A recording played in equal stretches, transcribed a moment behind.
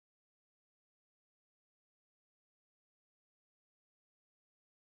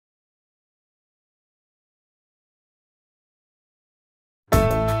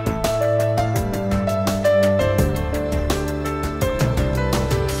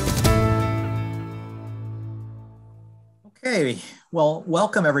Okay, well,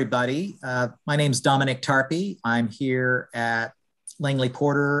 welcome everybody. My name is Dominic Tarpey. I'm here at Langley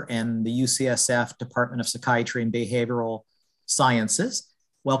Porter and the UCSF Department of Psychiatry and Behavioral Sciences.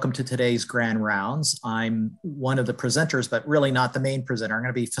 Welcome to today's Grand Rounds. I'm one of the presenters, but really not the main presenter. I'm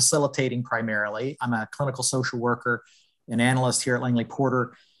going to be facilitating primarily. I'm a clinical social worker and analyst here at Langley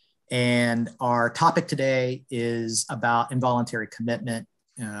Porter. And our topic today is about involuntary commitment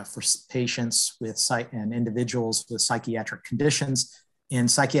for patients with and individuals with psychiatric conditions in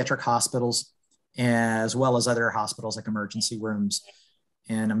psychiatric hospitals, as well as other hospitals like emergency rooms.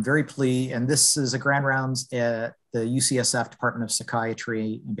 And I'm very pleased, and this is a Grand Rounds at the UCSF Department of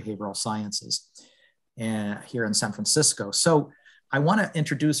Psychiatry and Behavioral Sciences here in San Francisco. So I want to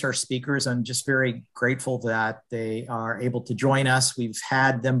introduce our speakers. I'm just very grateful that they are able to join us. We've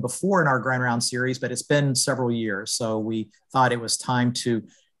had them before in our Grand Round series, but it's been several years. So we thought it was time to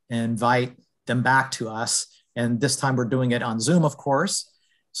invite them back to us. And this time we're doing it on Zoom, of course.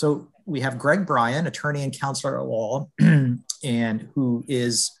 So we have Gregg Bryon, attorney and counselor at law, and who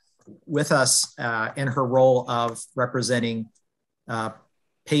is with us in her role of representing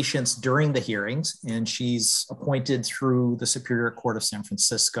patients during the hearings, and she's appointed through the Superior Court of San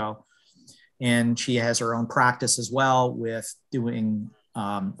Francisco. And she has her own practice as well with doing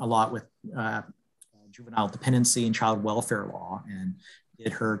a lot with juvenile dependency and child welfare law, and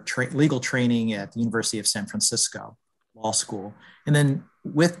did her legal training at the University of San Francisco Law School. And then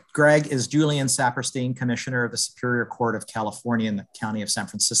with Gregg is Julian Sapirstein, Commissioner of the Superior Court of California in the County of San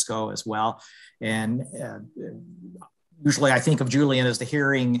Francisco as well. And usually I think of Julian as the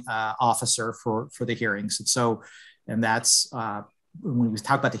hearing officer for the hearings. And so, and that's, when we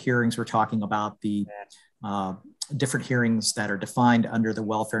talk about the hearings, we're talking about the different hearings that are defined under the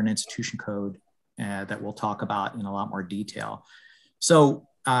Welfare and Institution Code that we'll talk about in a lot more detail. So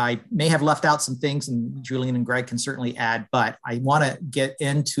I may have left out some things, and Julian and Gregg can certainly add, but I want to get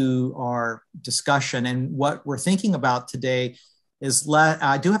into our discussion. And what we're thinking about today is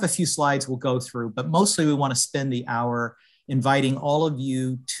I do have a few slides we'll go through, but mostly we want to spend the hour inviting all of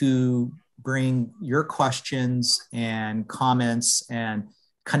you to bring your questions and comments and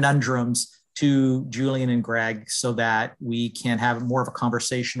conundrums to Julian and Gregg so that we can have more of a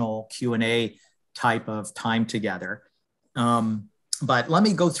conversational Q&A type of time together. But let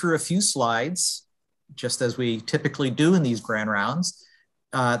me go through a few slides, just as we typically do in these Grand Rounds.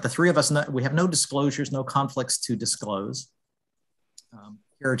 The three of us, we have no disclosures, no conflicts to disclose.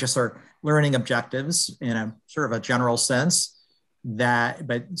 Here are just our learning objectives in a sort of a general sense,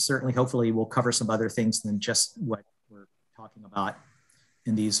 but certainly, hopefully, we'll cover some other things than just what we're talking about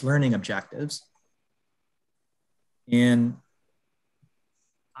in these learning objectives. And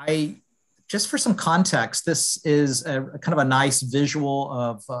just for some context, this is a kind of a nice visual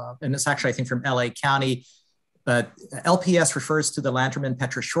of, and it's actually, I think, from LA County, but LPS refers to the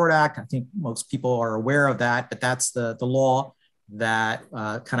Lanterman-Petrus-Short Act. I think most people are aware of that, but that's the law that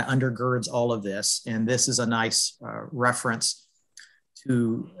kind of undergirds all of this. And this is a nice reference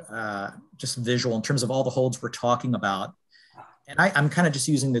to just visual in terms of all the holds we're talking about. And I'm kind of just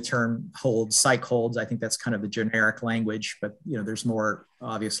using the term holds, psych holds. I think that's kind of the generic language, but there's more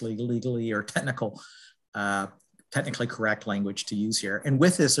obviously legally or technically correct language to use here. And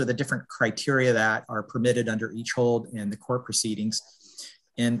with this are the different criteria that are permitted under each hold in the court proceedings.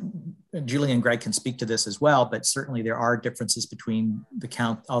 And Julian and Gregg can speak to this as well, but certainly there are differences between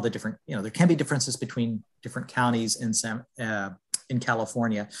all the different, there can be differences between different counties in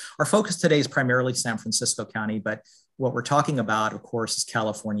California. Our focus today is primarily San Francisco County, but what we're talking about, of course, is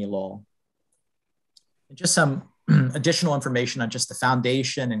California law. And just some additional information on just the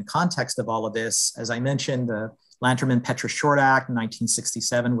foundation and context of all of this. As I mentioned, the Lanterman-Petrus-Short Act in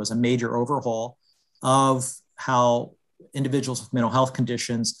 1967 was a major overhaul of how individuals with mental health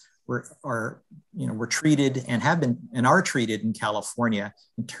conditions were treated and have been and are treated in California,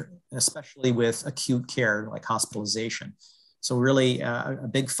 especially with acute care like hospitalization. So really a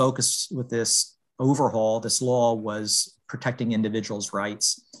big focus with this overhaul, this law, was protecting individuals'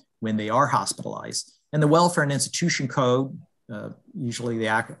 rights when they are hospitalized. And the Welfare and Institution Code, usually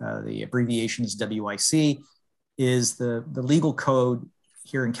the abbreviation is WIC, is the legal code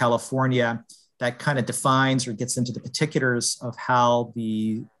here in California that kind of defines or gets into the particulars of how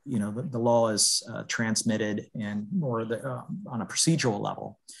the law is transmitted and more on a procedural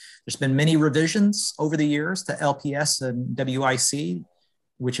level. There's been many revisions over the years to LPS and WIC,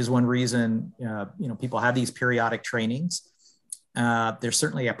 which is one reason people have these periodic trainings. There's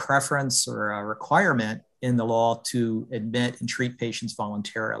certainly a preference or a requirement in the law to admit and treat patients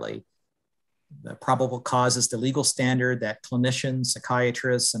voluntarily. The probable cause is the legal standard that clinicians,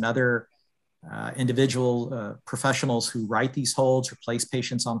 psychiatrists, and other individual professionals who write these holds or place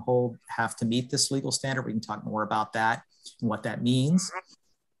patients on hold have to meet this legal standard. We can talk more about that and what that means.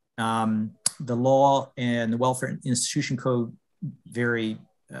 The law and the Welfare Institution Code very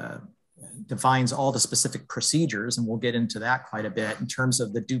defines all the specific procedures, and we'll get into that quite a bit in terms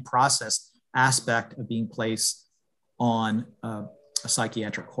of the due process aspect of being placed on a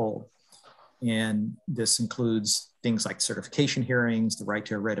psychiatric hold. And this includes things like certification hearings, the right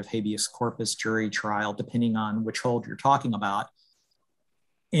to a writ of habeas corpus, jury trial, depending on which hold you're talking about.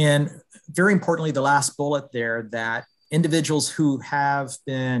 And very importantly, the last bullet there, that individuals who have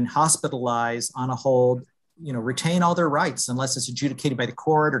been hospitalized on a hold, retain all their rights unless it's adjudicated by the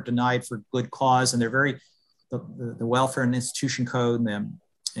court or denied for good cause. And they're the Welfare and Institution Code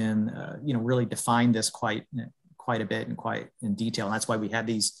and really define this quite a bit and quite in detail. And that's why we have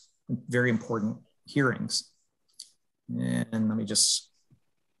these very important hearings. And let me just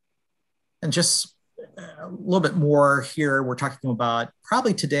a little bit more here. We're talking about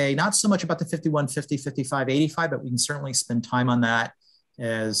probably today, not so much about the 5150, 5585, but we can certainly spend time on that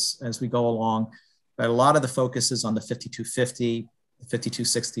as we go along. But a lot of the focus is on the 5250,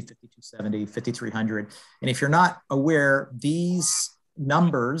 5260, 5270, 5300. And if you're not aware, these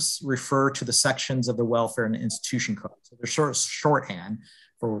numbers refer to the sections of the Welfare and Institution Code. So they're sort of shorthand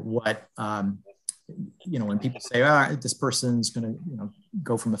for what, when people say, this person's going to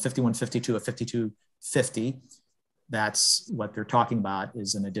go from a 5150 to a 5250, that's what they're talking about,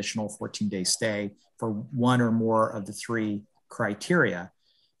 is an additional 14-day stay for one or more of the three criteria.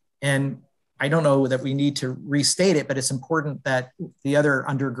 And I don't know that we need to restate it, but it's important that the other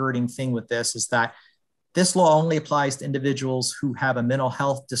undergirding thing with this is that this law only applies to individuals who have a mental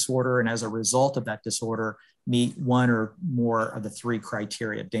health disorder, and as a result of that disorder, meet one or more of the three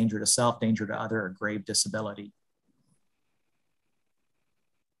criteria: danger to self, danger to other, or grave disability.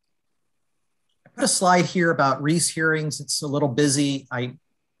 I put a slide here about Reese hearings. It's a little busy. I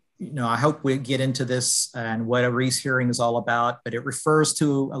hope we get into this and what a Reese hearing is all about, but it refers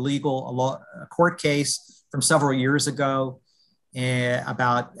to a court case from several years ago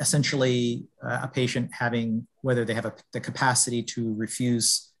about essentially a patient having, whether they have the capacity to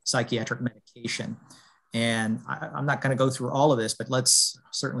refuse psychiatric medication. And I'm not going to go through all of this, but let's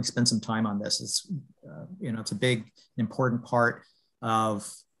certainly spend some time on this. It's, it's a big, important part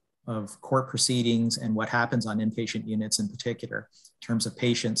of court proceedings and what happens on inpatient units in particular, in terms of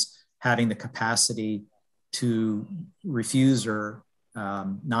patients having the capacity to refuse or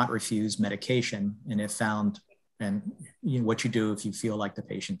not refuse medication, and if found, and what you do if you feel like the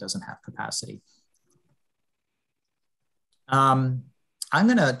patient doesn't have capacity. I'm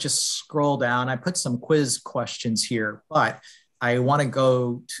going to just scroll down. I put some quiz questions here, but I want to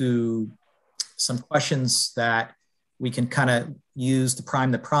go to some questions that we can kind of use to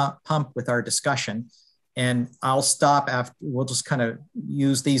prime the pump with our discussion. And I'll stop after, we'll just kind of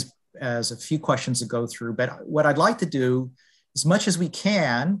use these as a few questions to go through. But what I'd like to do, as much as we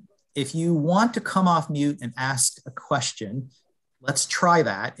can, if you want to come off mute and ask a question, let's try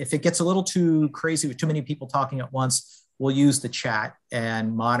that. If it gets a little too crazy with too many people talking at once, we'll use the chat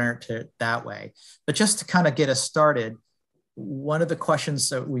and monitor it that way. But just to kind of get us started, one of the questions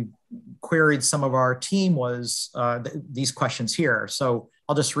that we queried some of our team was these questions here. So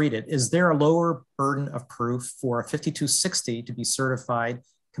I'll just read it. Is there a lower burden of proof for a 5260 to be certified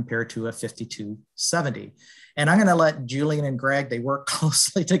compared to a 5270? And I'm going to let Julian and Greg, they work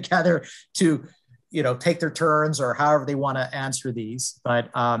closely together to take their turns or however they want to answer these. But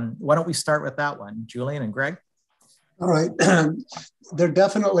why don't we start with that one, Julian and Greg? All right. There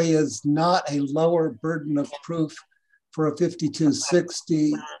definitely is not a lower burden of proof for a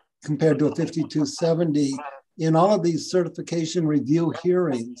 5260 compared to a 5270. In all of these certification review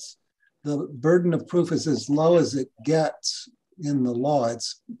hearings, the burden of proof is as low as it gets in the law.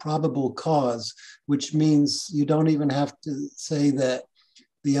 It's probable cause, which means you don't even have to say that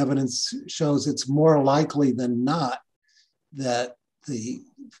the evidence shows it's more likely than not that the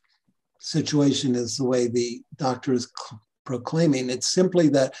situation is the way the doctor is proclaiming. It's simply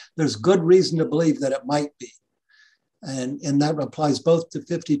that there's good reason to believe that it might be. And that applies both to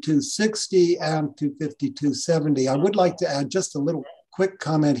 5260 and to 5270. I would like to add just a little quick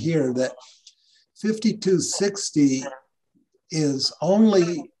comment here that 5260 is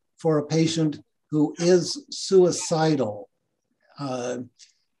only for a patient who is suicidal.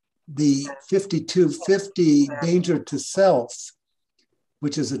 The 5250 danger to self,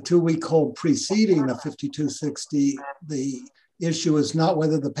 which is a 2-week hold preceding a 5260, the issue is not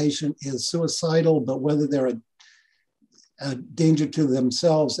whether the patient is suicidal, but whether they're a danger to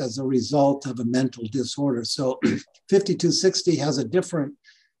themselves as a result of a mental disorder. So 5260 has a different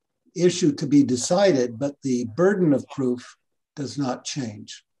issue to be decided, but the burden of proof does not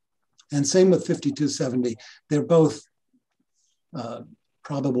change. And same with 5270. They're both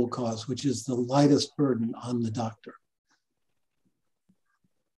probable cause, which is the lightest burden on the doctor.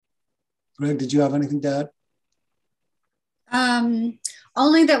 Greg, did you have anything to add?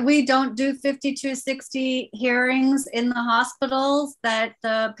 Only that we don't do 5260 hearings in the hospitals, that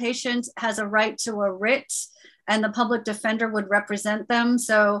the patient has a right to a writ and the public defender would represent them.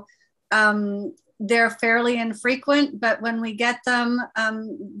 So they're fairly infrequent, but when we get them,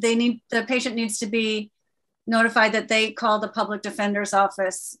 the patient needs to be notified that they call the public defender's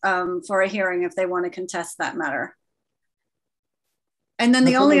office for a hearing if they want to contest that matter. And then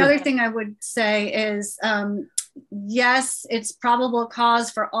the only other thing I would say is, yes, it's probable cause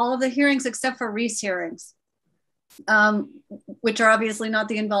for all of the hearings except for Reese hearings, which are obviously not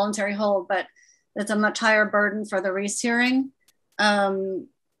the involuntary hold, but it's a much higher burden for the Reese hearing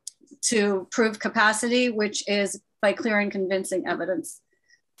to prove capacity, which is by clear and convincing evidence.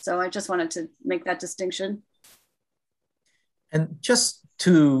 So I just wanted to make that distinction. And just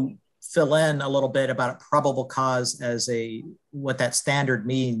to fill in a little bit about probable cause as what that standard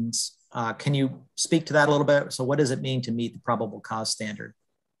means, can you speak to that a little bit? So what does it mean to meet the probable cause standard?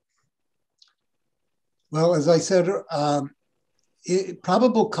 Well, as I said,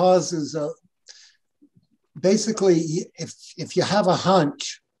 probable cause is basically if you have a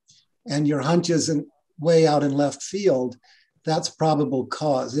hunch and your hunch isn't way out in left field, that's probable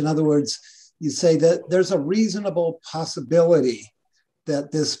cause. In other words, you say that there's a reasonable possibility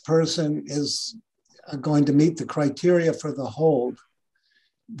that this person is going to meet the criteria for the hold,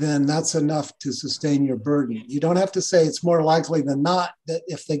 then that's enough to sustain your burden. You don't have to say it's more likely than not that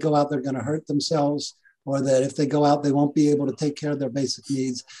if they go out, they're going to hurt themselves, or that if they go out, they won't be able to take care of their basic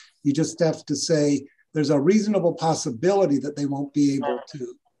needs. You just have to say there's a reasonable possibility that they won't be able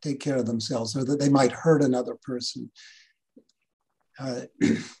to take care of themselves, or that they might hurt another person.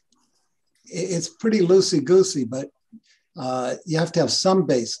 It's pretty loosey-goosey, but you have to have some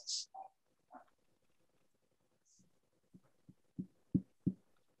basis.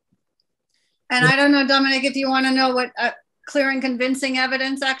 And I don't know, Dominic, if you want to know what clear and convincing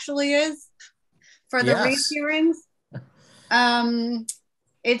evidence actually is for the Reese hearings.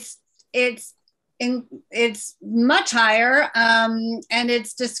 It's much higher, and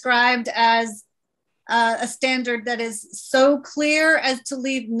it's described as a standard that is so clear as to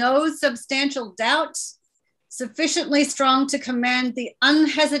leave no substantial doubt, sufficiently strong to command the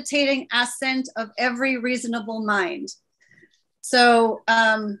unhesitating assent of every reasonable mind. So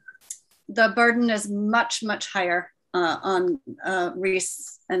the burden is much, much higher on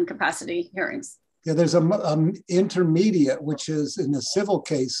Reese and capacity hearings. Yeah, there's an intermediate, which is in a civil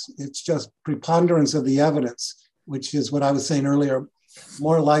case, it's just preponderance of the evidence, which is what I was saying earlier,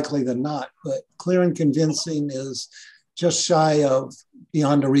 more likely than not. But clear and convincing is just shy of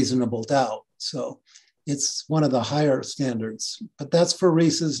beyond a reasonable doubt. So it's one of the higher standards, but that's for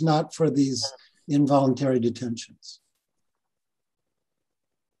Reese's, not for these involuntary detentions.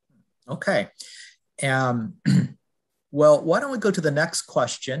 Okay. Well, why don't we go to the next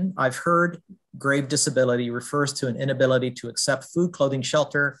question? I've heard grave disability refers to an inability to accept food, clothing,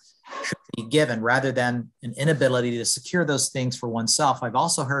 shelter should be given rather than an inability to secure those things for oneself. I've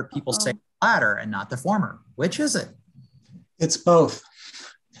also heard people say the latter and not the former. Which is it? It's both.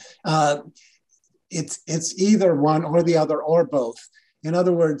 It's either one or the other or both. In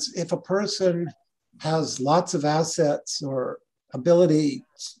other words, if a person has lots of assets or ability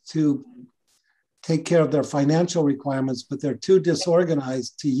to take care of their financial requirements, but they're too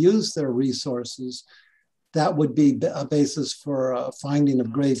disorganized to use their resources, that would be a basis for a finding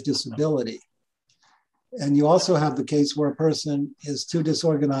of grave disability. And you also have the case where a person is too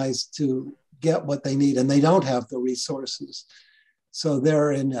disorganized to get what they need and they don't have the resources. So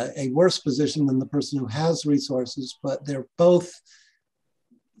they're in a worse position than the person who has resources, but they're both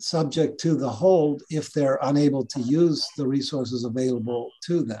subject to the hold if they're unable to use the resources available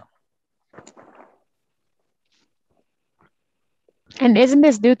to them. And isn't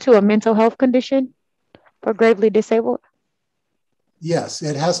this due to a mental health condition for gravely disabled? Yes,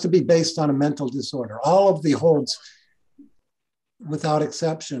 it has to be based on a mental disorder. All of the holds, without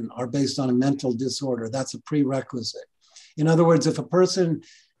exception, are based on a mental disorder. That's a prerequisite. In other words, if a person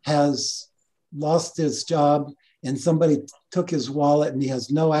has lost his job and somebody took his wallet and he has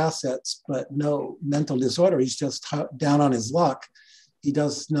no assets, but no mental disorder, he's just down on his luck, he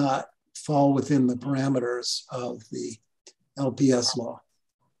does not fall within the parameters of the LPS law.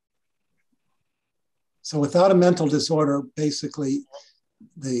 So without a mental disorder, basically,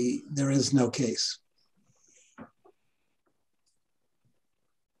 there is no case.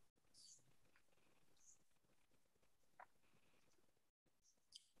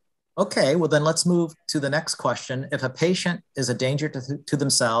 Okay, well then let's move to the next question. If a patient is a danger to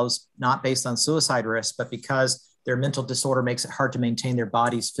themselves, not based on suicide risk, but because their mental disorder makes it hard to maintain their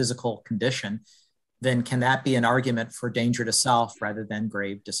body's physical condition, then can that be an argument for danger to self rather than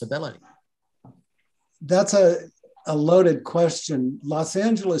grave disability? That's a loaded question. Los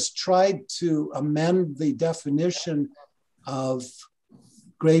Angeles tried to amend the definition of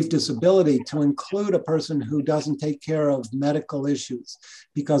grave disability to include a person who doesn't take care of medical issues,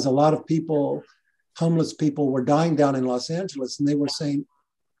 because a lot of people, homeless people, were dying down in Los Angeles, and they were saying,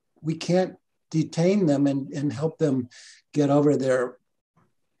 we can't detain them and help them get over their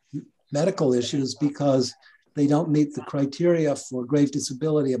medical issues because they don't meet the criteria for grave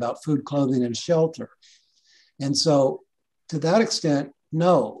disability about food, clothing, and shelter. And so to that extent,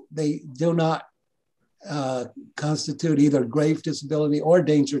 no, they do not constitute either grave disability or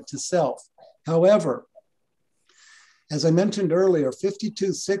danger to self. However, as I mentioned earlier,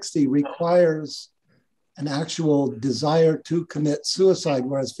 5260 requires an actual desire to commit suicide,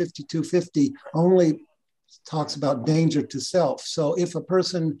 whereas 5250 only talks about danger to self. So if a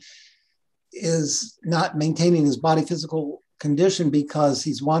person is not maintaining his body physical condition because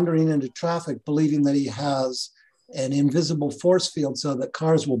he's wandering into traffic believing that he has an invisible force field so that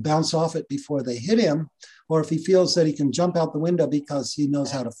cars will bounce off it before they hit him, or if he feels that he can jump out the window because he knows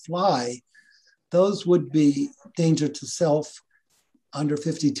how to fly, those would be danger to self under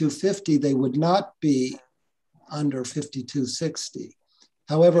 5250. They would not be under 5260.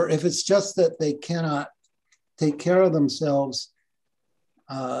 However, if it's just that they cannot take care of themselves,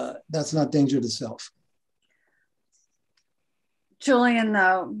 that's not danger to self. Julian,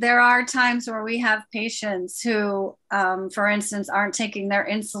 though, there are times where we have patients who, for instance, aren't taking their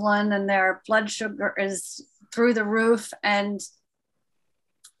insulin and their blood sugar is through the roof, and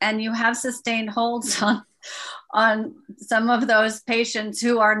you have sustained holds on some of those patients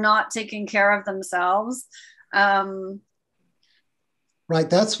who are not taking care of themselves. Right,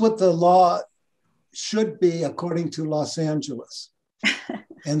 that's what the law should be according to Los Angeles.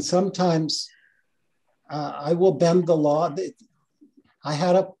 And sometimes I will bend the law. I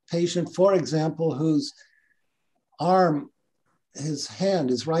had a patient, for example, whose arm, his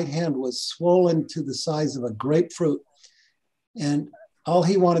right hand was swollen to the size of a grapefruit. And all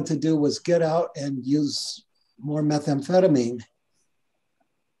he wanted to do was get out and use more methamphetamine.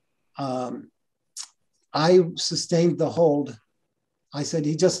 I sustained the hold. I said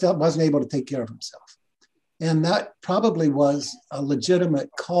he just wasn't able to take care of himself. And that probably was a legitimate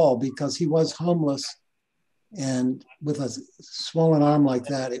call because he was homeless. And with a swollen arm like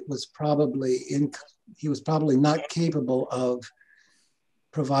that, he was probably not capable of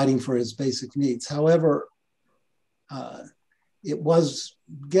providing for his basic needs. However, it was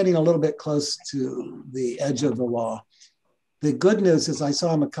getting a little bit close to the edge of the law. The good news is I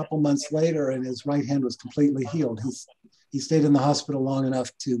saw him a couple months later and his right hand was completely healed. He stayed in the hospital long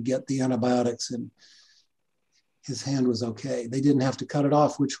enough to get the antibiotics and his hand was okay. They didn't have to cut it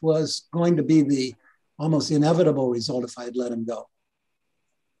off, which was going to be the almost inevitable result if I had let him go.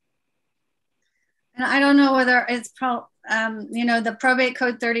 And I don't know whether it's the probate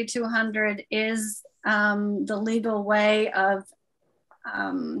code 3200 is the legal way of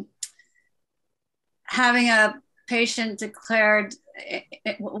having a patient declared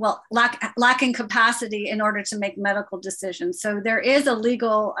lacking capacity in order to make medical decisions. So there is a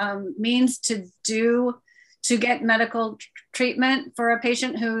legal means to get medical treatment for a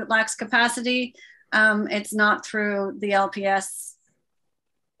patient who lacks capacity. It's not through the LPS,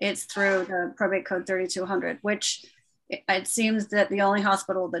 it's through the probate code 3200, which it seems that the only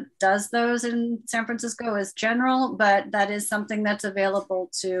hospital that does those in San Francisco is General, but that is something that's available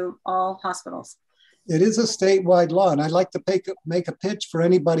to all hospitals. It is a statewide law, and I'd like to make a pitch for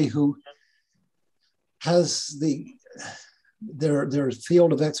anybody who has their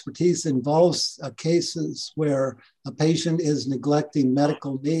field of expertise involves cases where a patient is neglecting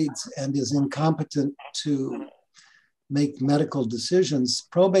medical needs and is incompetent to make medical decisions.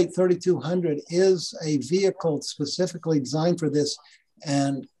 Probate 3200 is a vehicle specifically designed for this,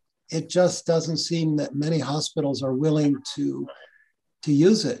 and it just doesn't seem that many hospitals are willing to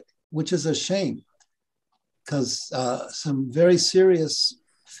use it, which is a shame, because some very serious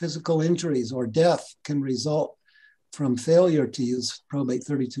physical injuries or death can result from failure to use probate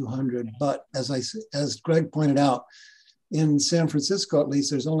 3200. But as Gregg pointed out, in San Francisco, at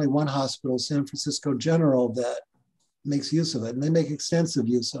least, there's only one hospital, San Francisco General, that makes use of it. And they make extensive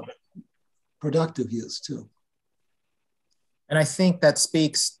use of it, productive use too. And I think that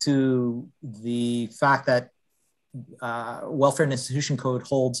speaks to the fact that Welfare and Institution Code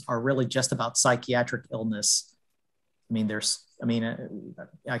holds are really just about psychiatric illness. I mean, there's I mean,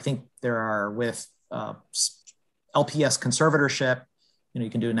 I think there are with LPS conservatorship, you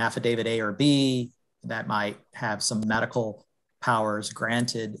can do an affidavit A or B that might have some medical powers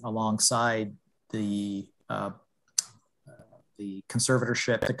granted alongside the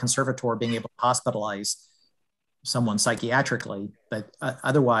conservatorship, the conservator being able to hospitalize someone psychiatrically, but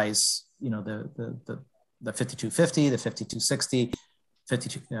otherwise, the 5250, the 5260,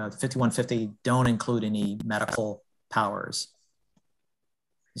 5150 don't include any medical powers.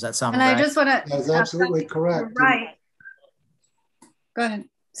 Does that sound right? And I just want to. That's absolutely correct. Right. Go ahead.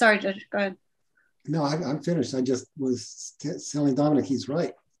 Sorry, Judge. Go ahead. No, I'm finished. I just was telling Dominic he's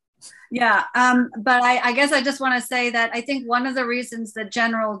right. Yeah, but I guess I just want to say that I think one of the reasons that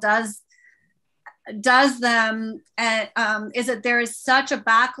General does them is that there is such a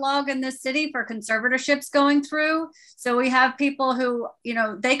backlog in this city for conservatorships going through. So we have people who,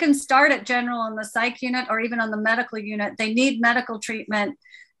 they can start at General on the psych unit or even on the medical unit. They need medical treatment.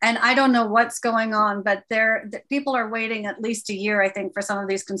 And I don't know what's going on, but people are waiting at least a year, I think, for some of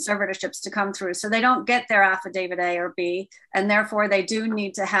these conservatorships to come through. So they don't get their affidavit A or B, and therefore they do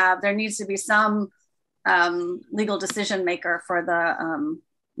need to there needs to be some legal decision maker for the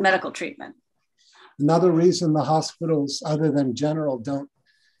medical treatment. Another reason the hospitals, other than General, don't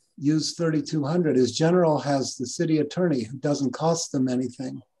use 3200 is General has the city attorney who doesn't cost them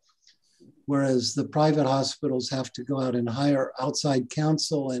anything. Whereas the private hospitals have to go out and hire outside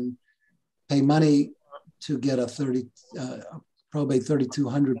counsel and pay money to get a probate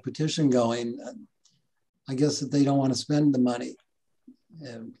 3200 petition going. I guess that they don't want to spend the money.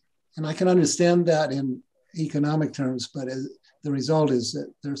 And I can understand that in economic terms, but the result is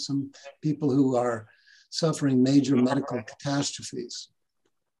that there's some people who are suffering major medical catastrophes.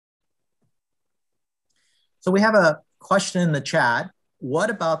 So we have a question in the chat.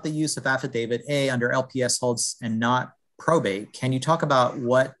 What about the use of affidavit A under LPS holds and not probate? Can you talk about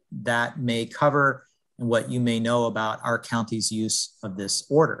what that may cover and what you may know about our county's use of this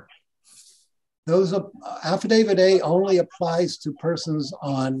order? Those affidavit A only applies to persons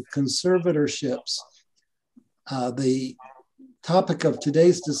on conservatorships. The topic of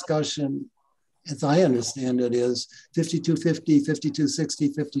today's discussion, as I understand it, is 5250, 5260,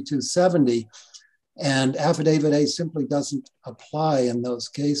 5270. And affidavit A simply doesn't apply in those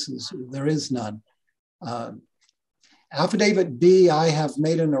cases. There is none. Affidavit B, I have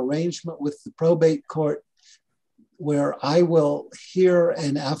made an arrangement with the probate court where I will hear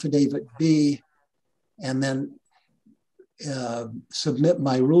an affidavit B and then submit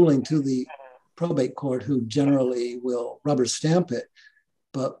my ruling to the probate court, who generally will rubber stamp it.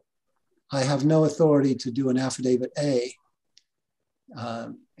 But I have no authority to do an affidavit A.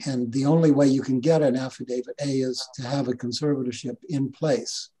 And the only way you can get an affidavit A is to have a conservatorship in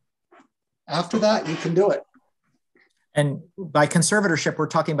place. After that, you can do it. And by conservatorship, we're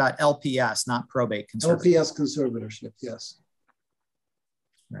talking about LPS, not probate conservatorship. LPS conservatorship, yes.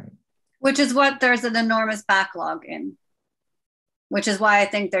 Right. Which is what there's an enormous backlog in, which is why I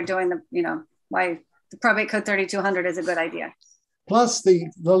think they're doing why the probate code 3200 is a good idea. Plus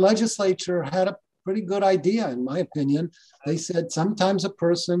the legislature had a pretty good idea, in my opinion. They said sometimes a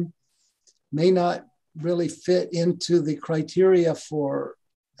person may not really fit into the criteria for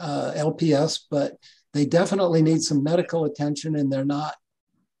LPS, but they definitely need some medical attention and they're not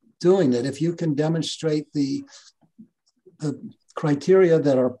doing it. If you can demonstrate the criteria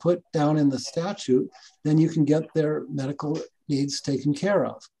that are put down in the statute, then you can get their medical needs taken care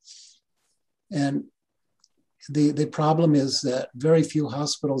of. And the problem is that very few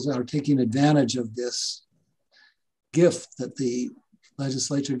hospitals are taking advantage of this gift that the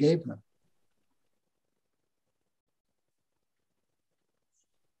legislature gave them.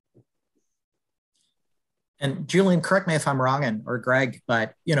 And Julian, correct me if I'm wrong, or Greg,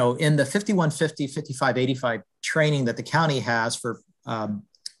 but in the 5150, 5585 training that the county has for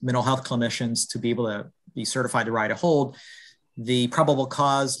mental health clinicians to be able to be certified to write a hold, the probable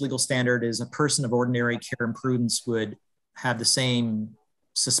cause legal standard is a person of ordinary care and prudence would have the same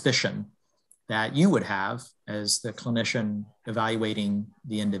suspicion that you would have as the clinician evaluating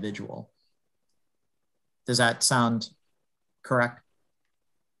the individual. Does that sound correct?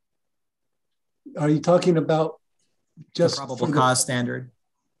 Are you talking about just the probable cause standard?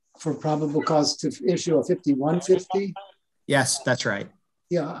 For probable cause to issue a 5150? Yes, that's right.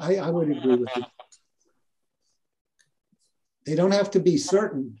 Yeah, I would agree with you. They don't have to be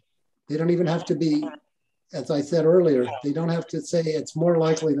certain. They don't even have to be, as I said earlier, they don't have to say it's more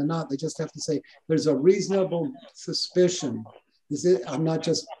likely than not. They just have to say there's a reasonable suspicion. I'm not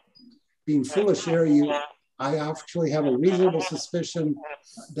just being foolish here. I actually have a reasonable suspicion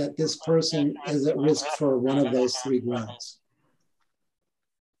that this person is at risk for one of those three grounds.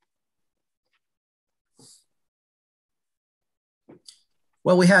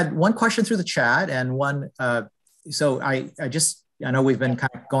 Well, we had one question through the chat and one, so I know we've been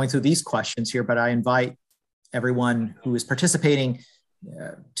kind of going through these questions here, but I invite everyone who is participating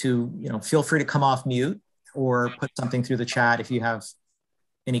to, feel free to come off mute or put something through the chat if you have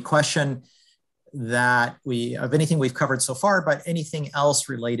any question of anything we've covered so far, but anything else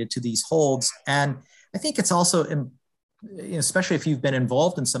related to these holds. And I think it's also, especially if you've been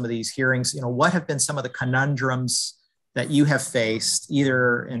involved in some of these hearings, what have been some of the conundrums that you have faced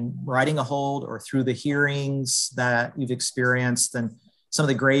either in writing a hold or through the hearings that you've experienced, and some of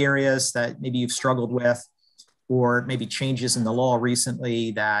the gray areas that maybe you've struggled with, or maybe changes in the law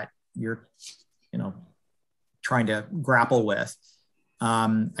recently that you're, trying to grapple with.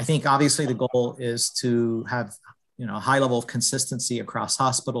 I think obviously the goal is to have, a high level of consistency across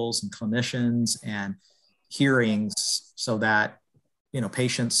hospitals and clinicians and hearings so that,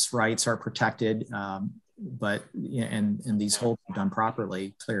 patients' rights are protected, but these holds are done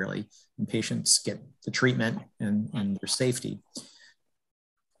properly, clearly, and patients get the treatment and their safety.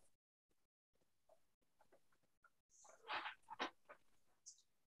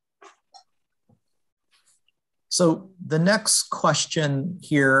 So the next question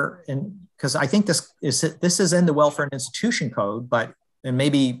here, and because I think this is in the Welfare and Institution Code, and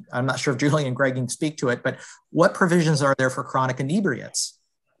maybe I'm not sure if Julian and Gregg can speak to it, but what provisions are there for chronic inebriates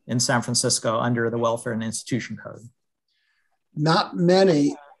in San Francisco under the Welfare and Institution Code? Not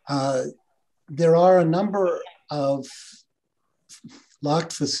many. There are a number of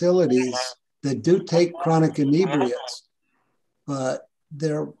locked facilities that do take chronic inebriates, but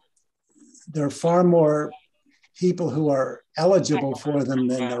there are far more people who are eligible for them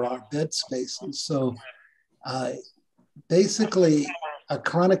than there are bed spaces. So basically, a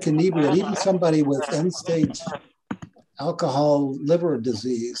chronic inebriate, even somebody with end-stage alcohol liver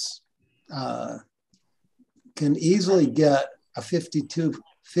disease, can easily get a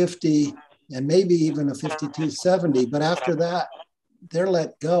 5250 and maybe even a 5270, but after that, they're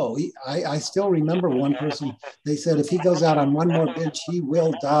let go. I still remember one person, they said, if he goes out on one more binge, he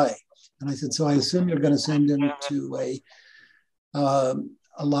will die. And I said, so I assume you're going to send him to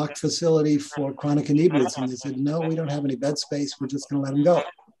a locked facility for chronic inebriates. And they said, no, we don't have any bed space. We're just going to let him go.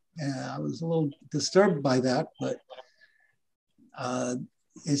 And I was a little disturbed by that, but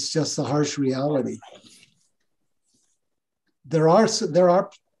it's just the harsh reality. There are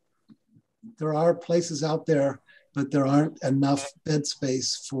places out there, but there aren't enough bed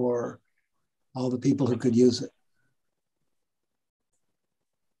space for all the people who could use it.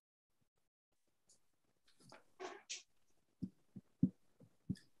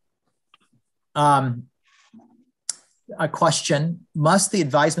 A question, must the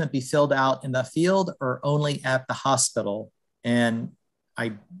advisement be filled out in the field or only at the hospital? And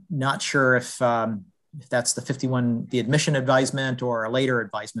I'm not sure if that's the admission advisement or a later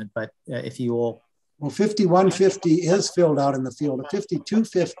advisement, but if you will. Well, 5150 is filled out in the field. A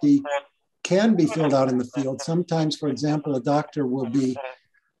 5250 can be filled out in the field. Sometimes, for example, a doctor will be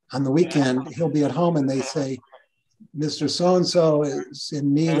on the weekend, he'll be at home and they say, Mr. So-and-so is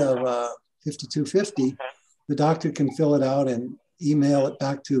in need of 5250. The doctor can fill it out and email it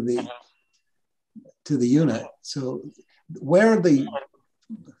back to the unit. So where the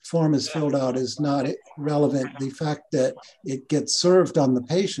form is filled out is not relevant. The fact that it gets served on the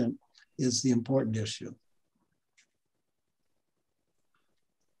patient is the important issue.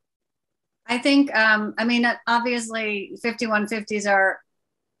 I think, obviously 5150s are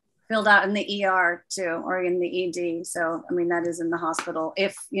filled out in the ER too, or in the ED. So, that is in the hospital.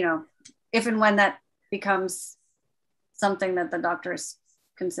 If and when that becomes something that the doctors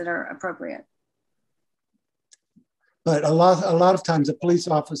consider appropriate. But a lot of times a police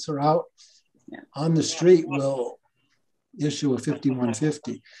officer out on the street will issue a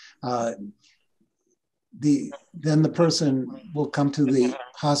 5150. Then the person will come to the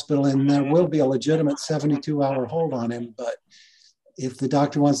hospital and there will be a legitimate 72-hour hold on him. But if the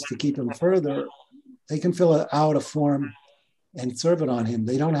doctor wants to keep him further, they can fill out a form and serve it on him.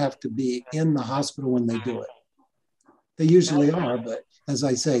 They don't have to be in the hospital when they do it. They usually are, but as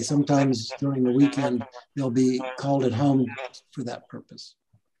I say, sometimes during the weekend, they'll be called at home for that purpose.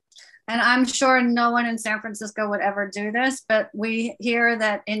 And I'm sure no one in San Francisco would ever do this, but we hear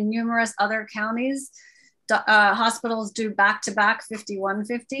that in numerous other counties, hospitals do back-to-back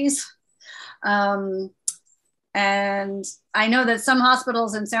 5150s. And I know that some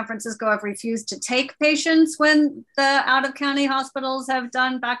hospitals in San Francisco have refused to take patients when the out-of-county hospitals have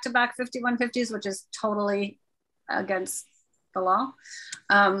done back-to-back 5150s, which is totally against the law.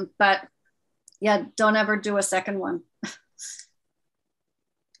 But yeah, don't ever do a second one.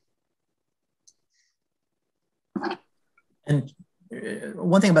 And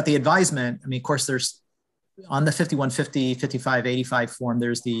one thing about the advisement, I mean, of course, there's on the 5150, 5585 form,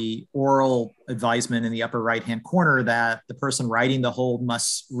 there's the oral advisement in the upper right-hand corner that the person writing the hold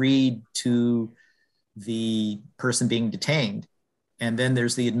must read to the person being detained. And then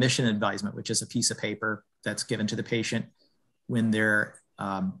there's the admission advisement, which is a piece of paper that's given to the patient when they're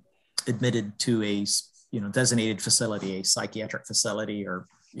admitted to a designated facility, a psychiatric facility, or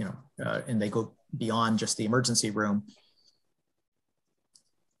and they go beyond just the emergency room.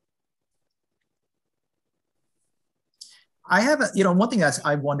 I have one thing that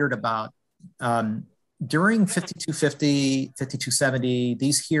I wondered about during 5250, 5270,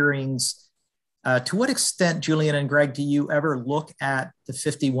 these hearings. To what extent, Julian and Gregg, do you ever look at the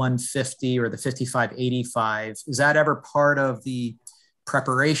 5150 or the 5585? Is that ever part of the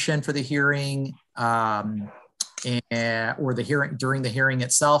preparation for the hearing or the hearing during the hearing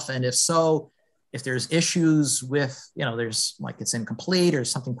itself? And if so, if there's issues with, there's like it's incomplete or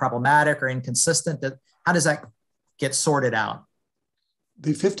something problematic or inconsistent, how does that get sorted out?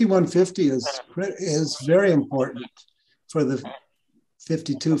 The 5150 is very important for the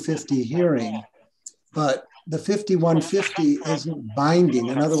 5250 hearing, but the 5150 isn't binding.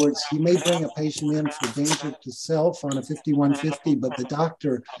 In other words, you may bring a patient in for danger to self on a 5150, but the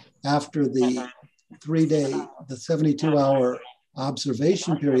doctor, after the 72-hour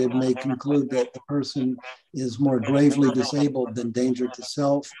observation period, may conclude that the person is more gravely disabled than danger to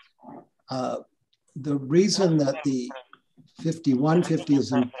self. The reason that the 5150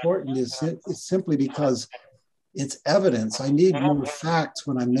 is important is simply because it's evidence. I need more facts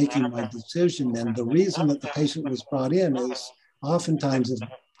when I'm making my decision. And the reason that the patient was brought in is oftentimes of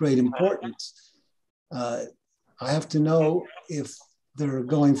great importance. I have to know if they're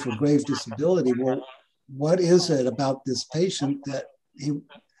going for grave disability. Well, what is it about this patient that he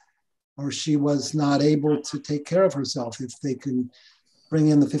or she was not able to take care of herself? If they can bring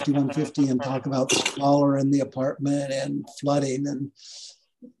in the 5150 and talk about squalor in the apartment and flooding and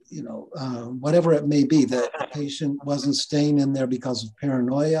whatever it may be, that the patient wasn't staying in there because of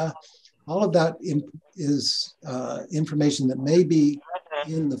paranoia. All of that is information that may be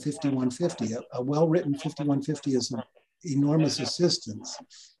in the 5150. A well-written 5150 is an enormous assistance,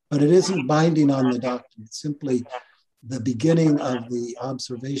 but it isn't binding on the doctor. It's simply the beginning of the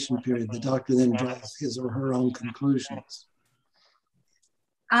observation period. The doctor then draws his or her own conclusions.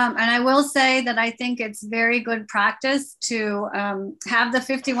 And I will say that I think it's very good practice to have the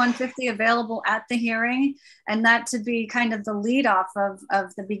 5150 available at the hearing, and that to be kind of the lead off of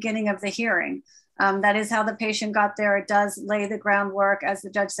the beginning of the hearing. That is how the patient got there. It does lay the groundwork. As the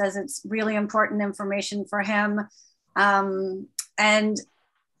judge says, it's really important information for him. And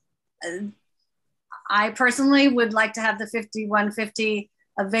I personally would like to have the 5150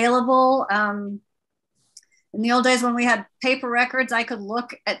 available. In the old days when we had paper records, I could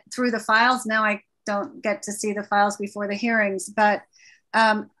look through the files. Now I don't get to see the files before the hearings. But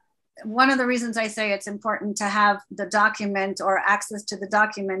one of the reasons I say it's important to have the document or access to the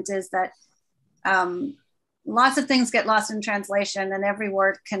document is that lots of things get lost in translation and every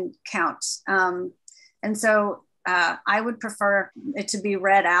word can count. And so I would prefer it to be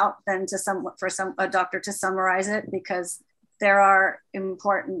read out than for a doctor to summarize it, because there are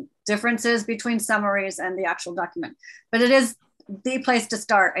important differences between summaries and the actual document. But it is the place to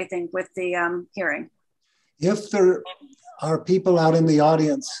start, I think, with the hearing. If there are people out in the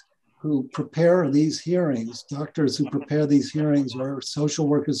audience who prepare these hearings, doctors who prepare these hearings, or social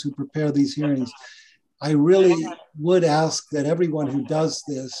workers who prepare these hearings, I really would ask that everyone who does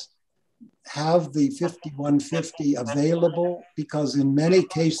this have the 5150 available, because in many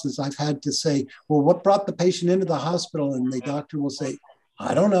cases I've had to say, well, what brought the patient into the hospital? And the doctor will say,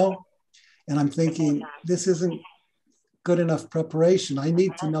 I don't know. And I'm thinking, this isn't good enough preparation. I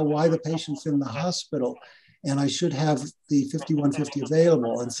need to know why the patient's in the hospital, and I should have the 5150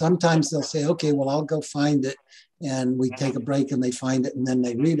 available. And sometimes they'll say, okay, well, I'll go find it. And we take a break and they find it and then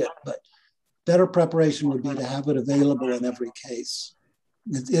they read it. But better preparation would be to have it available in every case.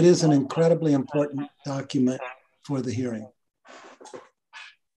 It is an incredibly important document for the hearing.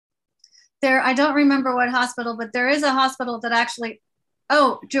 I don't remember what hospital, but there is a hospital that actually,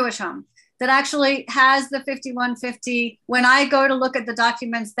 Jewish Home, that actually has the 5150. When I go to look at the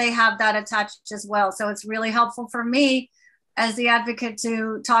documents, they have that attached as well. So it's really helpful for me as the advocate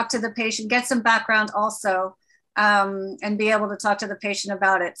to talk to the patient, get some background also, and be able to talk to the patient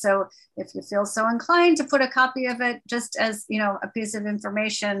about it. So if you feel so inclined to put a copy of it just as, a piece of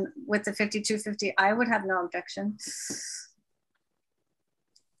information with the 5250, I would have no objection.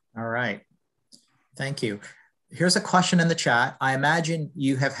 All right. Thank you. Here's a question in the chat. I imagine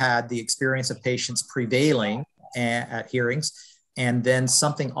you have had the experience of patients prevailing at hearings. and then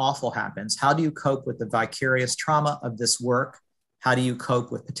something awful happens. How do you cope with the vicarious trauma of this work? How do you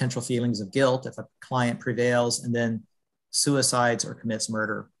cope with potential feelings of guilt if a client prevails and then suicides or commits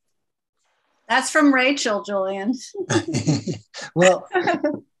murder? That's from Rachel, Julian. Well,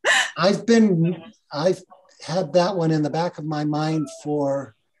 I've had that one in the back of my mind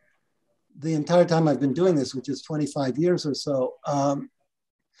for the entire time I've been doing this, which is 25 years or so.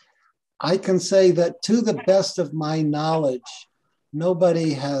 I can say that to the best of my knowledge,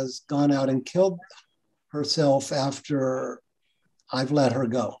 nobody has gone out and killed herself after I've let her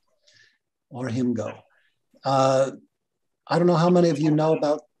go or him go. I don't know how many of you know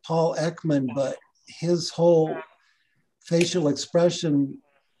about Paul Ekman, but his whole facial expression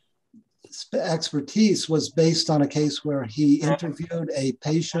expertise was based on a case where he interviewed a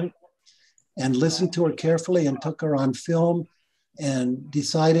patient and listened to her carefully and took her on film and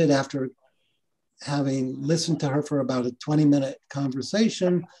decided, after having listened to her for about a 20-minute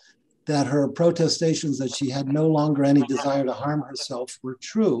conversation, that her protestations that she had no longer any desire to harm herself were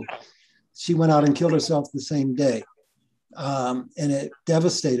true. She went out and killed herself the same day. And it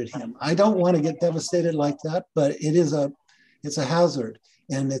devastated him. I don't want to get devastated like that, but it's a hazard,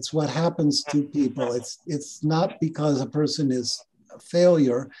 and it's what happens to people. It's not because a person is a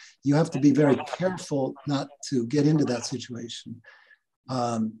failure. You have to be very careful not to get into that situation.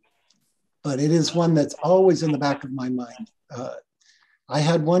 But it is one that's always in the back of my mind. I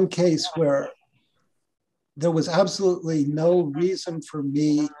had one case where there was absolutely no reason for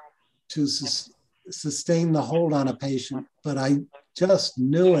me to sustain the hold on a patient, but I just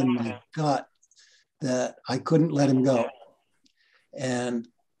knew in my gut that I couldn't let him go. And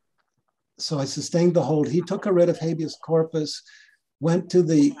so I sustained the hold. He took a writ of habeas corpus, went to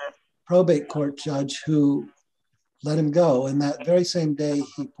the probate court judge who let him go. And that very same day,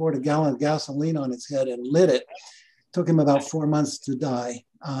 he poured a gallon of gasoline on his head and lit it. Took him about 4 months to die.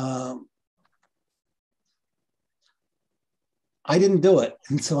 I didn't do it.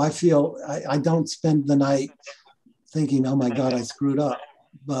 And so I feel I don't spend the night thinking, oh my God, I screwed up.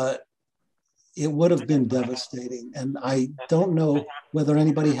 But it would have been devastating. And I don't know whether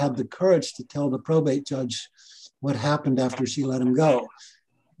anybody had the courage to tell the probate judge what happened after she let him go.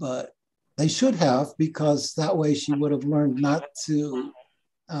 But they should have, because that way she would have learned not to,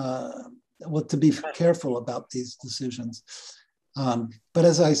 to be careful about these decisions. But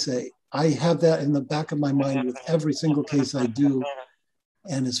as I say, I have that in the back of my mind with every single case I do.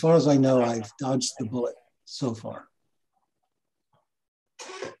 And as far as I know, I've dodged the bullet so far.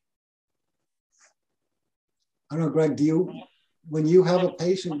 I don't know, Greg, when you have a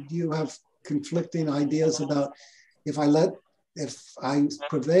patient, do you have conflicting ideas about if I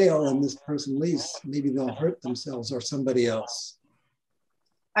prevail and this person leaves, maybe they'll hurt themselves or somebody else?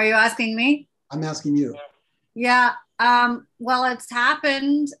 Are you asking me? I'm asking you. Yeah. Well, it's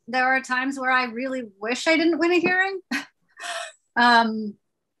happened. There are times where I really wish I didn't win a hearing.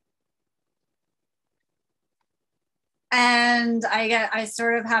 And I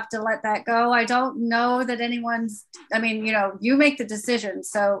sort of have to let that go. I don't know that anyone's, you make the decision.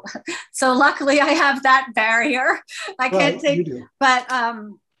 So luckily I have that barrier. I can't take, but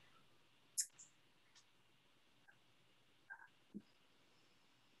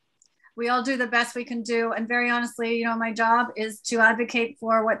we all do the best we can do. And very honestly, my job is to advocate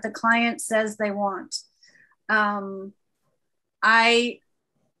for what the client says they want. I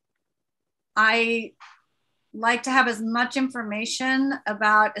like to have as much information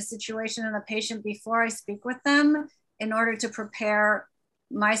about a situation and a patient before I speak with them in order to prepare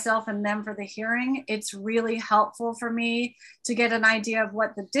myself and them for the hearing. It's really helpful for me to get an idea of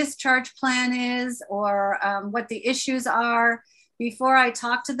what the discharge plan is or what the issues are before I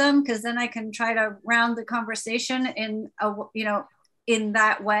talk to them, because then I can try to round the conversation in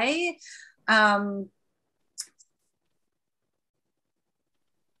that way.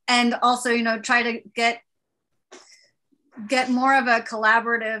 And also, try to get more of a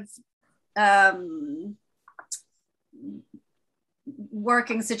collaborative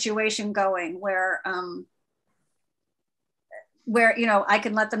working situation going where I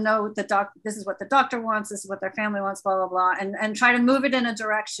can let them know this is what the doctor wants, this is what their family wants, blah, blah, blah, and try to move it in a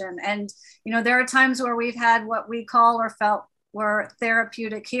direction. And, there are times where we've had what we call or felt were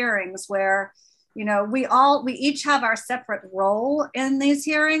therapeutic hearings where, we each have our separate role in these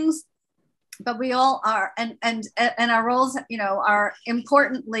hearings, but we all are, and our roles, are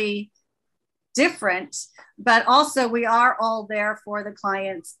importantly different, but also we are all there for the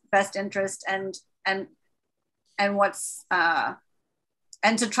client's best interest and what's,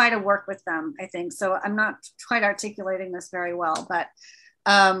 and to try to work with them, I think. So I'm not quite articulating this very well, but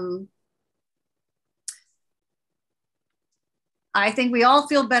I think we all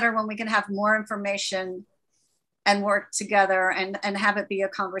feel better when we can have more information and work together and have it be a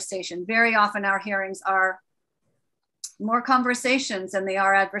conversation. Very often our hearings are more conversations than they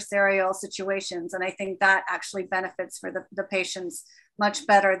are adversarial situations. And I think that actually benefits for the patients much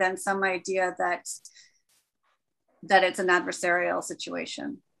better than some idea that it's an adversarial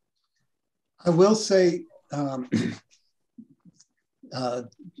situation. I will say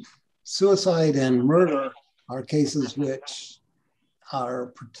suicide and murder are cases which are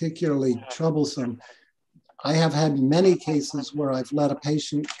particularly troublesome. I have had many cases where I've let a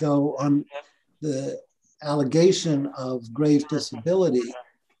patient go on the allegation of grave disability,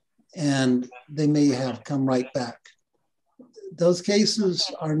 and they may have come right back. Those cases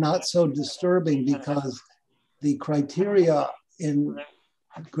are not so disturbing because the criteria in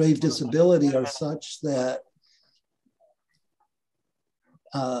grave disability are such that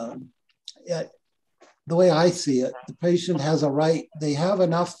the way I see it, the patient has a right, they have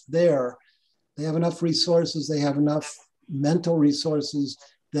enough there, they have enough resources, they have enough mental resources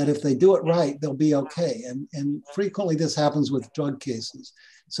that if they do it right, they'll be okay. And frequently this happens with drug cases.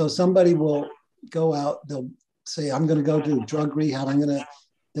 So somebody will go out, they'll say, I'm gonna go to drug rehab, I'm gonna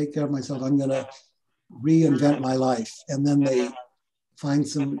take care of myself, I'm gonna reinvent my life. And then they find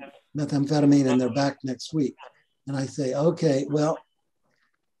some methamphetamine and they're back next week. And I say, okay, well,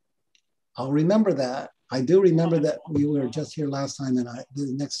 I'll remember that. I do remember that we were just here last time, and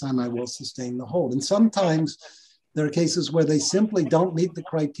the next time I will sustain the hold. And sometimes there are cases where they simply don't meet the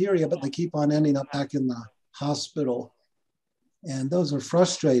criteria, but they keep on ending up back in the hospital. And those are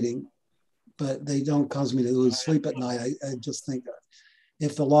frustrating, but they don't cause me to lose sleep at night. I just think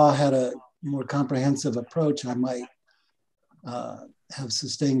if the law had a more comprehensive approach, I might have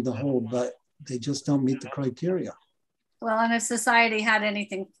sustained the hold, but they just don't meet the criteria. Well, and if society had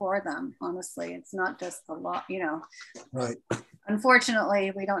anything for them, honestly, it's not just the law, you know. Right.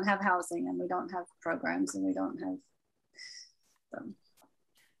 Unfortunately, we don't have housing and we don't have programs and we don't have them.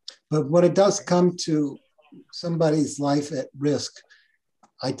 But when it does come to somebody's life at risk,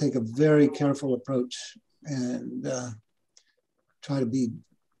 I take a very careful approach and try to be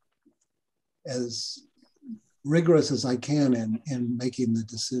as rigorous as I can in making the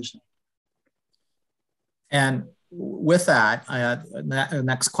decision. And with that,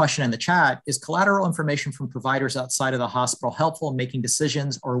 next question in the chat is collateral information from providers outside of the hospital helpful in making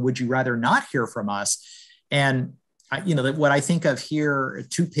decisions, or would you rather not hear from us? And what I think of here are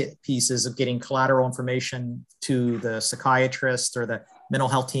two pieces of getting collateral information to the psychiatrist or the mental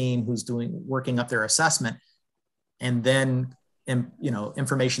health team who's working up their assessment, and then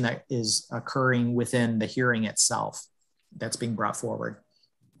information that is occurring within the hearing itself that's being brought forward.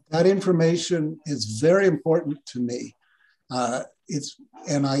 That information is very important to me.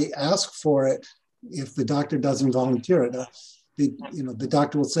 And I ask for it if the doctor doesn't volunteer it. The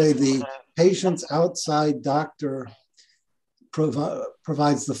doctor will say the patient's outside doctor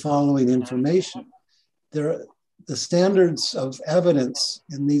provides the following information. The standards of evidence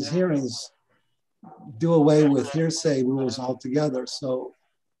in these hearings do away with hearsay rules altogether. So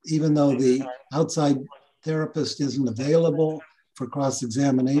even though the outside therapist isn't available for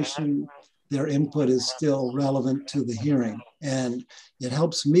cross-examination, their input is still relevant to the hearing. And it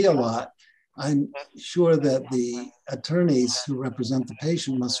helps me a lot. I'm sure that the attorneys who represent the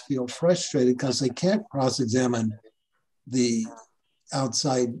patient must feel frustrated because they can't cross-examine the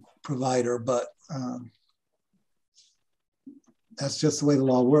outside provider, but that's just the way the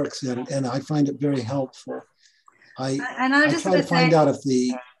law works. And I find it very helpful. I try to find out if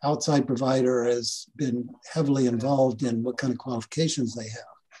the outside provider has been heavily involved in what kind of qualifications they have,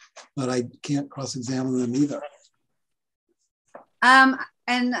 but I can't cross-examine them either. And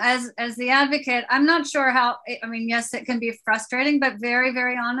as the advocate, I'm not sure how, yes, it can be frustrating, but very,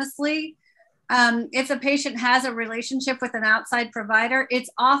 very honestly, if a patient has a relationship with an outside provider, it's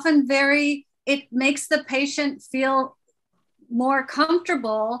often it makes the patient feel more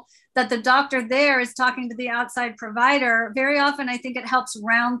comfortable that the doctor there is talking to the outside provider. Very often, I think it helps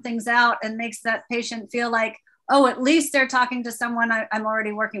round things out and makes that patient feel like, oh, at least they're talking to someone I'm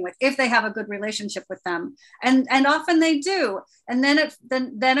already working with, if they have a good relationship with them. And often they do. And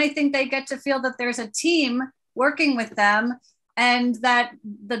then I think they get to feel that there's a team working with them and that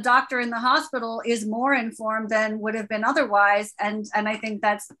the doctor in the hospital is more informed than would have been otherwise. And I think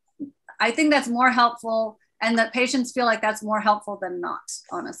that's more helpful, and that patients feel like that's more helpful than not,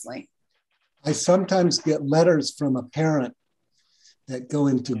 honestly. I sometimes get letters from a parent that go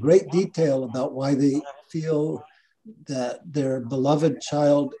into great detail about why they feel that their beloved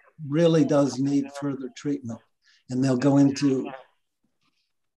child really does need further treatment. And they'll go into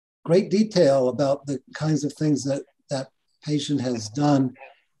great detail about the kinds of things that patient has done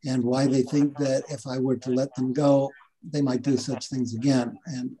and why they think that if I were to let them go, they might do such things again.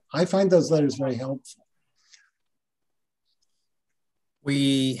 And I find those letters very helpful.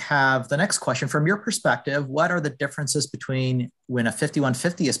 We have the next question. From your perspective, what are the differences between when a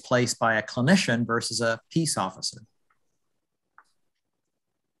 5150 is placed by a clinician versus a peace officer?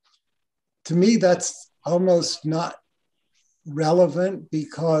 To me, that's almost not relevant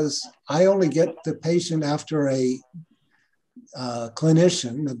because I only get the patient after a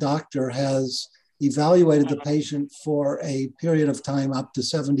clinician, the doctor, has evaluated the patient for a period of time up to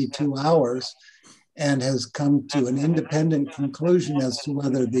 72 hours and has come to an independent conclusion as to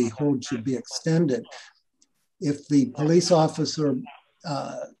whether the hold should be extended. If the police officer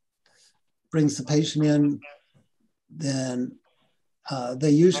brings the patient in, then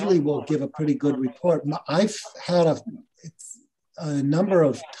they usually will give a pretty good report. I've had a number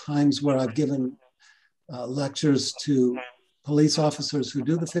of times where I've given lectures to police officers who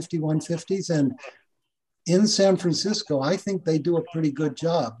do the 5150s, and in San Francisco, I think they do a pretty good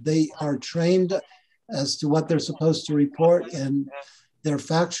job. They are trained as to what they're supposed to report, and their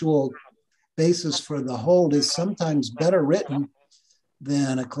factual basis for the hold is sometimes better written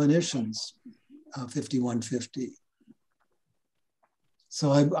than a clinician's 5150.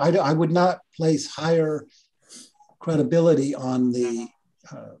 So I would not place higher credibility on the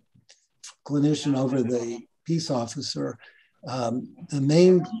clinician over the peace officer. The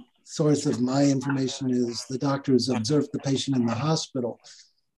main source of my information is the doctor who's observed the patient in the hospital,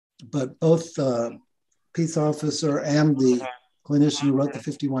 but both the peace officer and the clinician who wrote the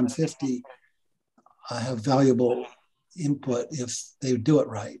 5150 have valuable input if they do it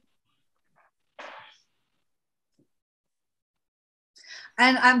right.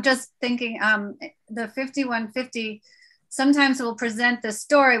 And I'm just thinking, the 5150 sometimes will present the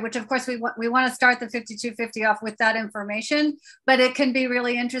story, which of course we want to start the 5250 off with that information, but it can be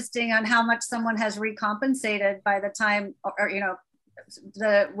really interesting on how much someone has recompensated by the time, or you know,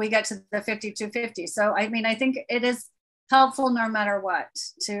 we get to the 5250. So I mean, I think it is helpful no matter what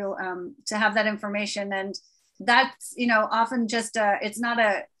to have that information, and that's, you know, often just it's not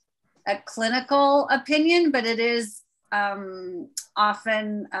a clinical opinion, but it is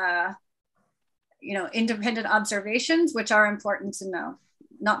often you know, independent observations, which are important to know,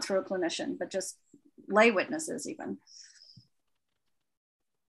 not through a clinician, but just lay witnesses even.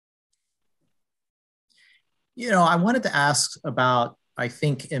 You know, I wanted to ask about, I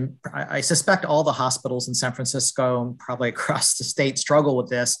think, I suspect all the hospitals in San Francisco and probably across the state struggle with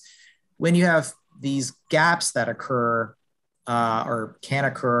this. When you have these gaps that occur or can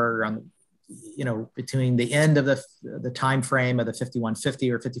occur on, you know, between the end of the time frame of the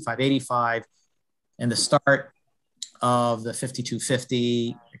 5150 or 5585 and the start of the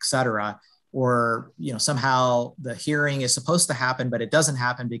 5250, et cetera, or, you know, somehow the hearing is supposed to happen, but it doesn't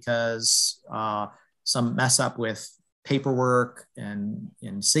happen because some mess up with paperwork and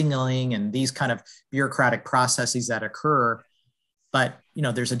signaling and these kind of bureaucratic processes that occur. But, you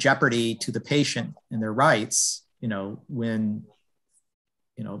know, there's a jeopardy to the patient and their rights, you know, when,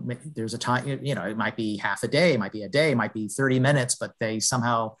 you know, there's a time, you know, it might be half a day, it might be a day, it might be 30 minutes, but they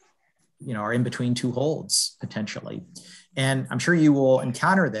somehow, you know, are in between two holds potentially. And I'm sure you will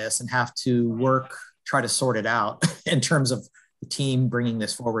encounter this and have to try to sort it out in terms of the team bringing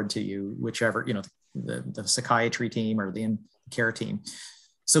this forward to you, whichever, you know, the psychiatry team or the care team.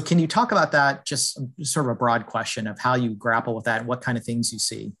 So can you talk about that? Just sort of a broad question of how you grapple with that and what kind of things you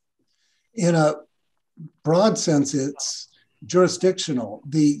see. In a broad sense, it's jurisdictional.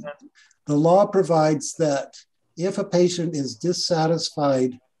 The law provides that if a patient is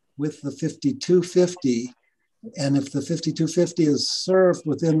dissatisfied with the 5250, and if the 5250 is served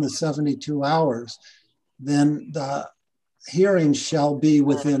within the 72 hours, then the hearing shall be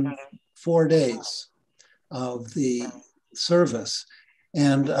within 4 days of the service.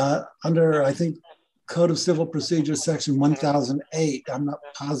 And under, I think, Code of Civil Procedure, Section 1008, I'm not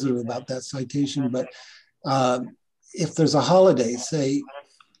positive about that citation, but if there's a holiday, say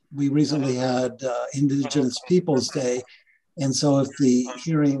we recently had Indigenous Peoples Day, and so if the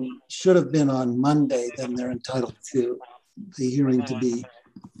hearing should have been on Monday, then they're entitled to the hearing to be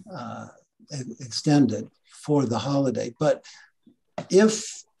extended for the holiday. But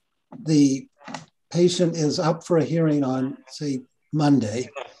if the patient is up for a hearing on, say, Monday,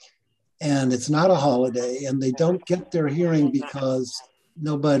 and it's not a holiday, and they don't get their hearing because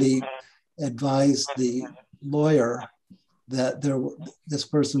nobody advised the lawyer that this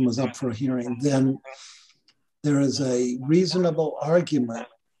person was up for a hearing, then there is a reasonable argument,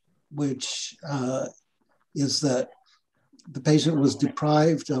 which is that the patient was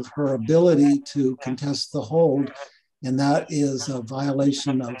deprived of her ability to contest the hold, and that is a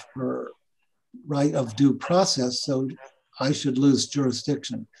violation of her right of due process, so I should lose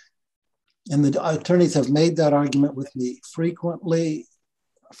jurisdiction. And the attorneys have made that argument with me frequently.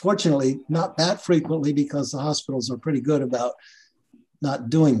 Fortunately, not that frequently, because the hospitals are pretty good about not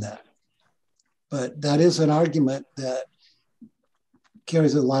doing that. But that is an argument that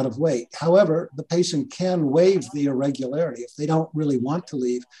carries a lot of weight. However, the patient can waive the irregularity. If they don't really want to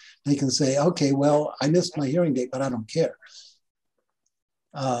leave, they can say, okay, well, I missed my hearing date, but I don't care.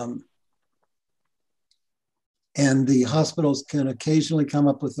 And the hospitals can occasionally come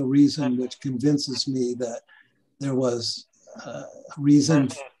up with a reason which convinces me that there was a reason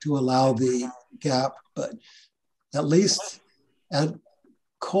to allow the gap, but at least at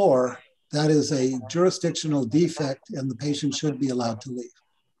core, that is a jurisdictional defect and the patient should be allowed to leave.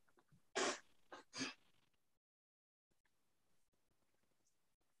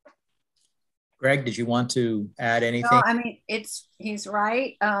 Gregg, did you want to add anything? No, I mean, he's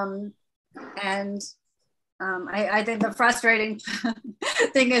right. I think the frustrating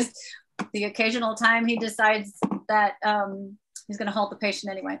thing is the occasional time he decides that he's going to halt the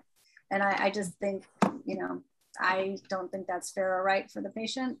patient anyway. And I just think, I don't think that's fair or right for the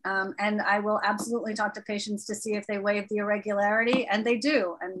patient. And I will absolutely talk to patients to see if they waive the irregularity, and they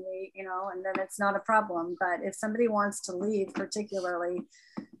do. And and then it's not a problem. But if somebody wants to leave particularly,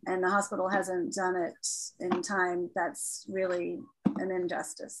 and the hospital hasn't done it in time, that's really an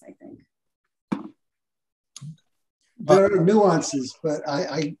injustice, I think. There are nuances, but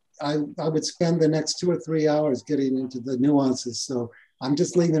I would spend the next 2 or 3 hours getting into the nuances. So I'm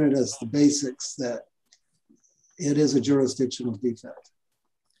just leaving it as the basics that it is a jurisdictional defect.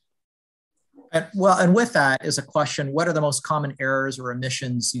 And with that is a question, what are the most common errors or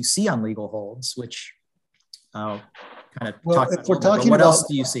omissions you see on legal holds, which kind of if we're talking what about, else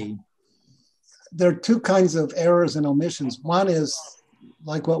do you see? There are two kinds of errors and omissions. One is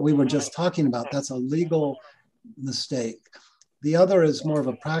like what we were just talking about. That's a legal mistake. The other is more of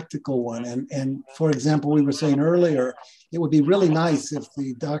a practical one. And for example, we were saying earlier, it would be really nice if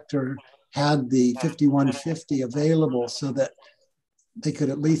the doctor had the 5150 available so that they could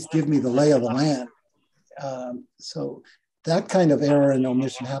at least give me the lay of the land. So that kind of error and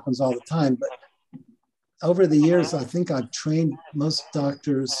omission happens all the time. But over the years, I think I've trained most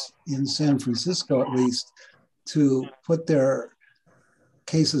doctors in San Francisco, at least, to put their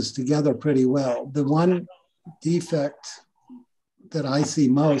cases together pretty well. The one defect that I see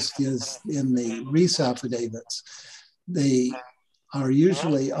most is in the Reese affidavits. They are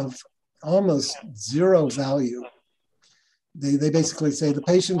usually of almost zero value. They basically say the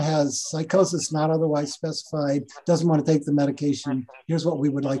patient has psychosis not otherwise specified, doesn't want to take the medication, here's what we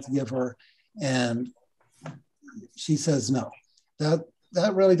would like to give her, and she says no.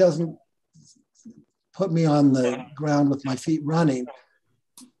 That really doesn't put me on the ground with my feet running.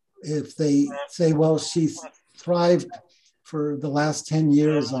 If they say, well, she's thrived for the last 10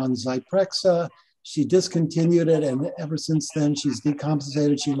 years on Zyprexa, she discontinued it, and ever since then she's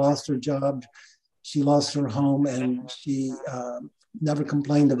decompensated, she lost her job, she lost her home, and she never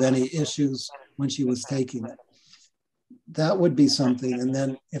complained of any issues when she was taking it. That would be something. And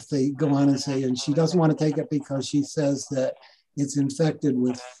then if they go on and say, and she doesn't want to take it because she says that it's infected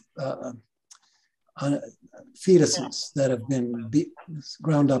with fetuses that have been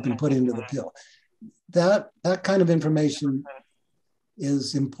ground up and put into the pill. That kind of information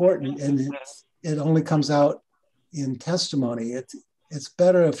is important, and it only comes out in testimony. It's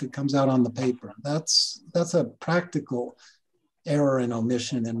better if it comes out on the paper. That's a practical error and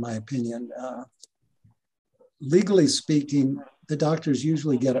omission, in my opinion. Legally speaking, the doctors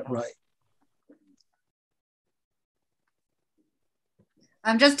usually get it right.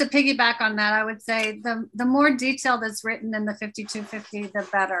 Just to piggyback on that, I would say the more detail that's written in the 5250, the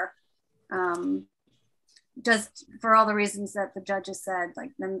better. Just for all the reasons that the judge has said,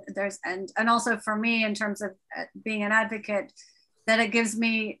 like there's, and also for me in terms of being an advocate, that it gives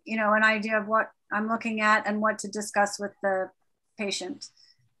me, an idea of what I'm looking at and what to discuss with the patient.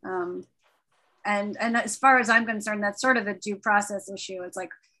 And as far as I'm concerned, that's sort of a due process issue. It's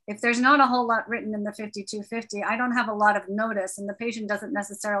like, if there's not a whole lot written in the 5250, I don't have a lot of notice, and the patient doesn't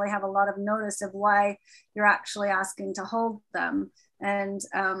necessarily have a lot of notice of why you're actually asking to hold them. And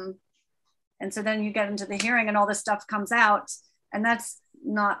so then you get into the hearing and all this stuff comes out, and that's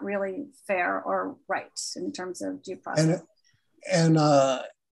not really fair or right in terms of due process. And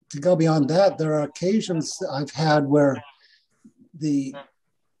to go beyond that, there are occasions I've had where the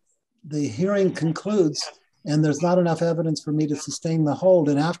hearing concludes and there's not enough evidence for me to sustain the hold.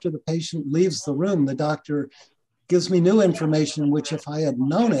 And after the patient leaves the room, the doctor gives me new information, which if I had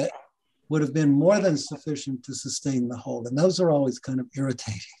known it would have been more than sufficient to sustain the hold. And those are always kind of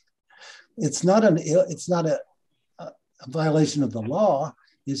irritating. It's not a violation of the law.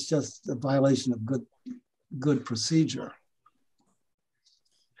 It's just a violation of good procedure.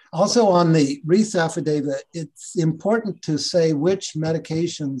 Also on the Reese affidavit, it's important to say which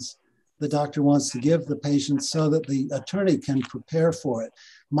medications the doctor wants to give the patient so that the attorney can prepare for it.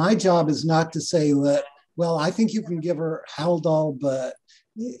 My job is not to say that, well, I think you can give her Haldol, but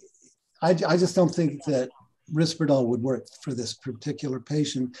I just don't think that Risperdal would work for this particular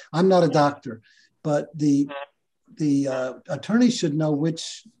patient. I'm not a doctor, but the attorney should know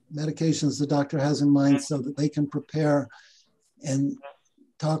which medications the doctor has in mind so that they can prepare and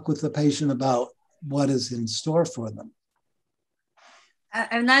talk with the patient about what is in store for them.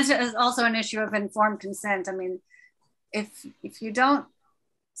 And that is also an issue of informed consent. I mean, if you don't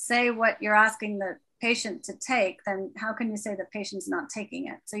say what you're asking the patient to take, then how can you say the patient's not taking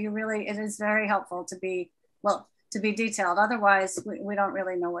it? So it is very helpful to be detailed. Otherwise, we don't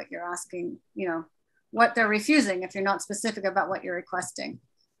really know what you're asking, what they're refusing if you're not specific about what you're requesting.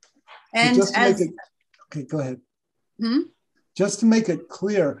 And okay, go ahead. Just to make it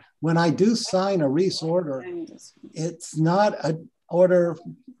clear, when I do sign a Reese order, it's not an order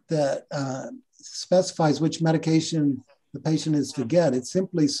that specifies which medication the patient is to get. It's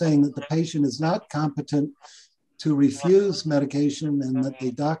simply saying that the patient is not competent to refuse medication and that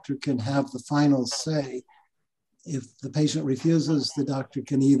the doctor can have the final say. If the patient refuses, the doctor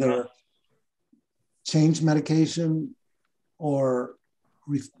can either change medication or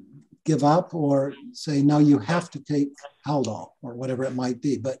give up or say, no, you have to take Haldol or whatever it might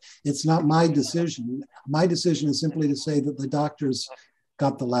be. But it's not my decision. My decision is simply to say that the doctor's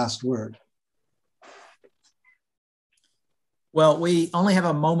got the last word. Well, we only have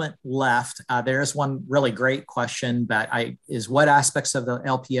a moment left. There's one really great question that is what aspects of the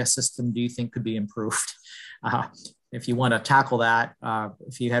LPS system do you think could be improved? If you want to tackle that,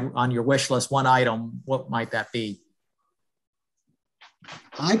 if you had on your wish list one item, what might that be?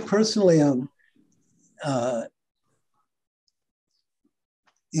 I personally am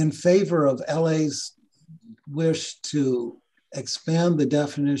in favor of LA's wish to expand the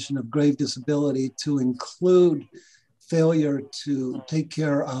definition of grave disability to include failure to take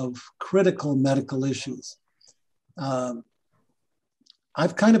care of critical medical issues.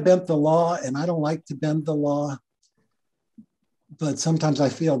 I've kind of bent the law, and I don't like to bend the law, but sometimes I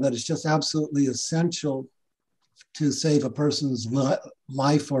feel that it's just absolutely essential to save a person's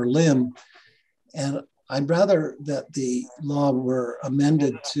life or limb. And I'd rather that the law were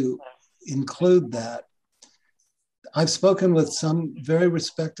amended to include that. I've spoken with some very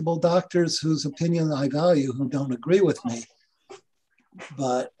respectable doctors whose opinion I value who don't agree with me,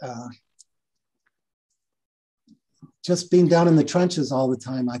 but just being down in the trenches all the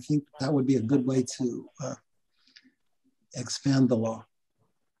time, I think that would be a good way to expand the law.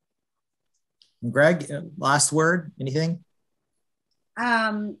 Gregg, last word, anything?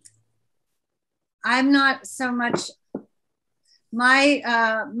 I'm not so much, my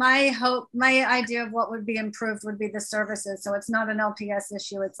idea of what would be improved would be the services. So it's not an LPS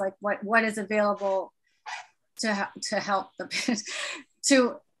issue. It's like what is available to help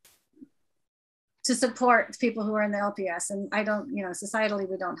to support people who are in the LPS. And I don't, societally,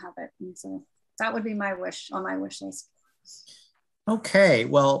 we don't have it. And so that would be my wish on my wish list. Okay,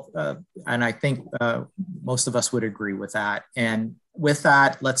 well, and I think most of us would agree with that. And with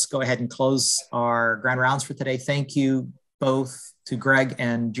that, let's go ahead and close our grand rounds for today. Thank you both to Gregg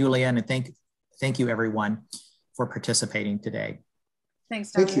and Julian, and thank you everyone for participating today.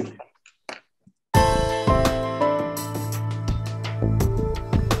 Thanks, Dominic. Thank you.